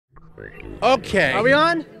Okay. Are we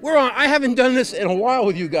on? We're on. I haven't done this in a while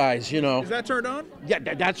with you guys, you know. Is that turned on? Yeah,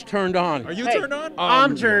 that's turned on. Are you turned on?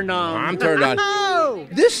 I'm turned on. I'm turned on. Oh,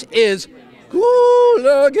 This is Ghouligans.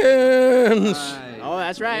 oh,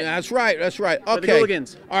 that's right. That's right. That's right. the Okay.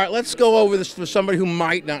 Ghouligans. All right, let's go over this for somebody who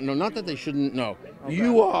might not know. Not that they shouldn't know. Okay.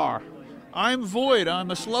 You are I'm Void.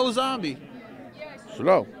 I'm a slow zombie.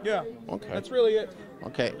 slow. Yeah. Okay. That's really it.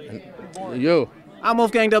 Okay. And you. I'm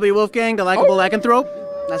Wolfgang W. Wolfgang, the likable lycanthrope.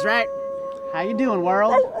 That's right. How you doing,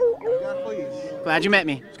 world? Glad you met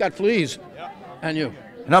me. It's got fleas. Yeah. And you.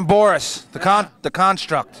 And I'm Boris, the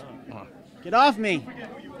construct. Get off me.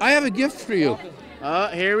 I have a gift for you. Oh,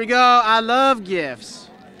 here we go. I love gifts.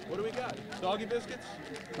 What do we got? Doggy biscuits?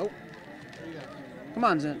 Oh. Come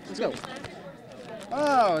on, Zen. Let's go.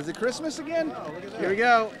 Oh, is it Christmas again? Here we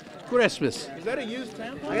go. Christmas. Is that a used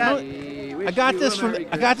tampon? I got this from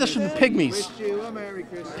the pygmies.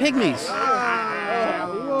 Pygmies.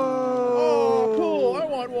 Oh, cool. I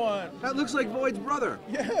want one. That looks like Void's brother.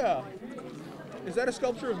 Yeah. Is that a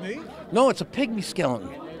sculpture of me? No, it's a pygmy skeleton.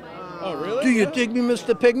 Oh, really? Do you dig me,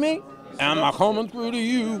 Mr. Pygmy? Am I coming through to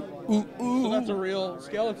you? Ooh, ooh. So that's a real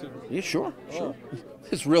skeleton. Yeah, sure, sure.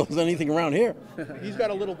 As real as anything around here. He's got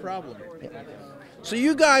a little problem. So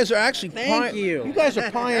you guys are actually Thank you. You guys are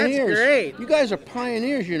pioneers. That's great. You guys are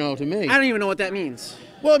pioneers, you know, to me. I don't even know what that means.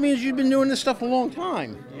 Well, it means you've been doing this stuff a long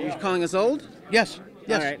time. Are you calling us old? Yes.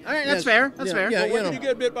 Yes. All right, that's yes. fair. That's Yeah, fair. Yeah, Well, when you did know. you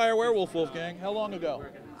get bit by a werewolf, Wolfgang? How long ago?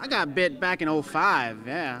 I got bit back in 05,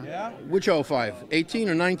 yeah. Yeah? Which 05? 18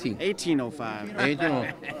 or 19? 1805.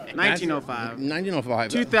 1905. 1905. 1905.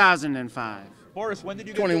 2005. Boris, when did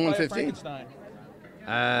you get bit by a 2115. Frankenstein?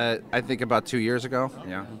 I think about 2 years ago.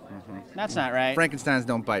 Yeah. That's not right. Frankensteins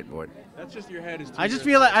don't bite, Void. That's just your head is too I just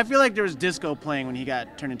good. feel like there was disco playing when he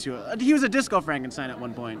got turned into a. He was a disco Frankenstein at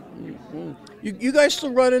one point. You guys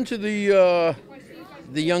still run into the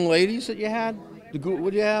young ladies that you had?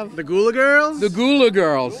 What do you have? The Ghouligans Girls. The Ghouligans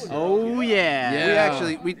Girls. Oh yeah. Yeah. We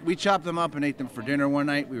actually we chopped them up and ate them for dinner one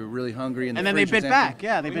night. We were really hungry, and And then they bit back.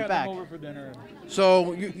 Yeah, they We bit had back. them over for dinner.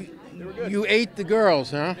 So you ate the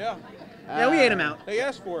girls, huh? Yeah. Yeah, we ate them out. They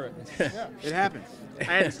asked for it. Yeah. It happens. I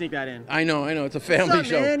had to sneak that in. I know. It's a family What's up,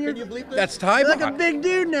 show. man? You're, Can you bleep this? That's Ty you're like a Bach. big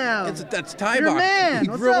dude now. That's Ty You're a Bach. man. He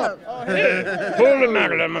What's grew up? Oh, hey. Holy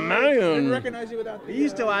mackerel, I'm a Didn't man. recognize you without We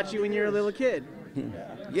used to watch you when you were a little kid.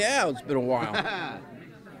 Yeah, it's been a while.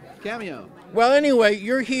 Cameo. Well, anyway,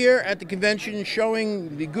 you're here at the convention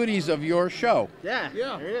showing the goodies of your show. Yeah.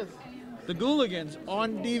 Yeah. There it is. The Ghouligans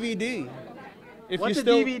on DVD. If What's you a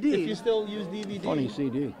still, DVD? If you still use DVD. Funny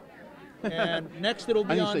CD. And next it'll I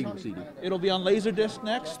be didn't on say CD. It'll be on Laserdisc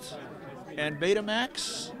next, and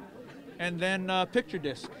Betamax, and then Picture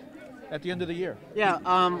Disc at the end of the year. Yeah.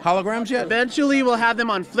 Holograms yet? Eventually, we'll have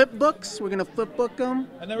them on flip books. We're gonna flip book them.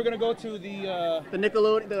 And then we're gonna go to the. The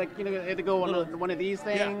Nickelodeon, like they had to go on one of these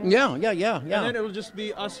things. Yeah. And then it'll just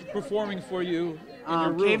be us performing for you in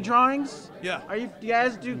your room. Cave drawings. Yeah. Do you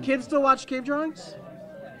guys do kids still watch cave drawings?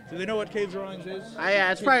 Do they know what cave drawings is?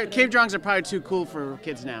 Yeah, it's probably cave drawings are probably too cool for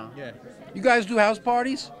kids now. Yeah. You guys do house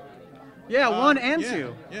parties? Yeah, one and yeah,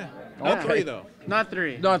 two. Yeah. Okay. Not three though. Not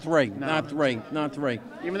three. Not three. No. Not three. Not three.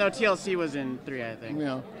 Even though TLC was in three, I think.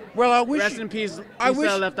 Yeah. Well, I wish. Rest in peace, I Lisa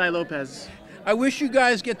wish- Left Eye Lopez. I wish you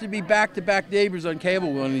guys get to be back-to-back neighbors on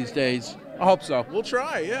cable one of these days. I hope so. We'll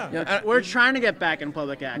try. Yeah. Yeah. We're trying to get back in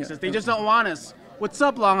public access. They just don't want us. What's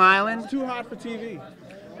up, Long Island? Too hot for TV.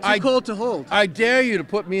 Too cold to hold. I dare you to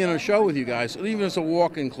put me in a show with you guys, even if it's a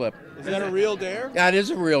walk-in clip. Is that a real dare? That is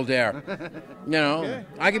a real dare. You know, Okay.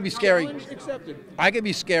 I could be scary. Challenge accepted. I could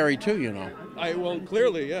be scary too. You know.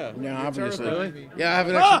 Clearly, yeah. Yeah, You're obviously. terrifying me. Yeah, I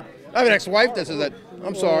have an ex-wife that says that.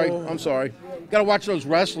 I'm sorry. I'm sorry. Got to watch those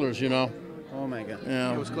wrestlers. You know. Oh my God.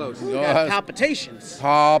 Yeah. It was close. Got palpitations.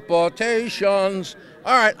 Palpitations.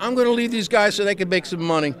 All right, I'm going to leave these guys so they can make some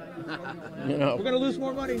money. You know. We're gonna lose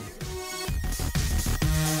more money.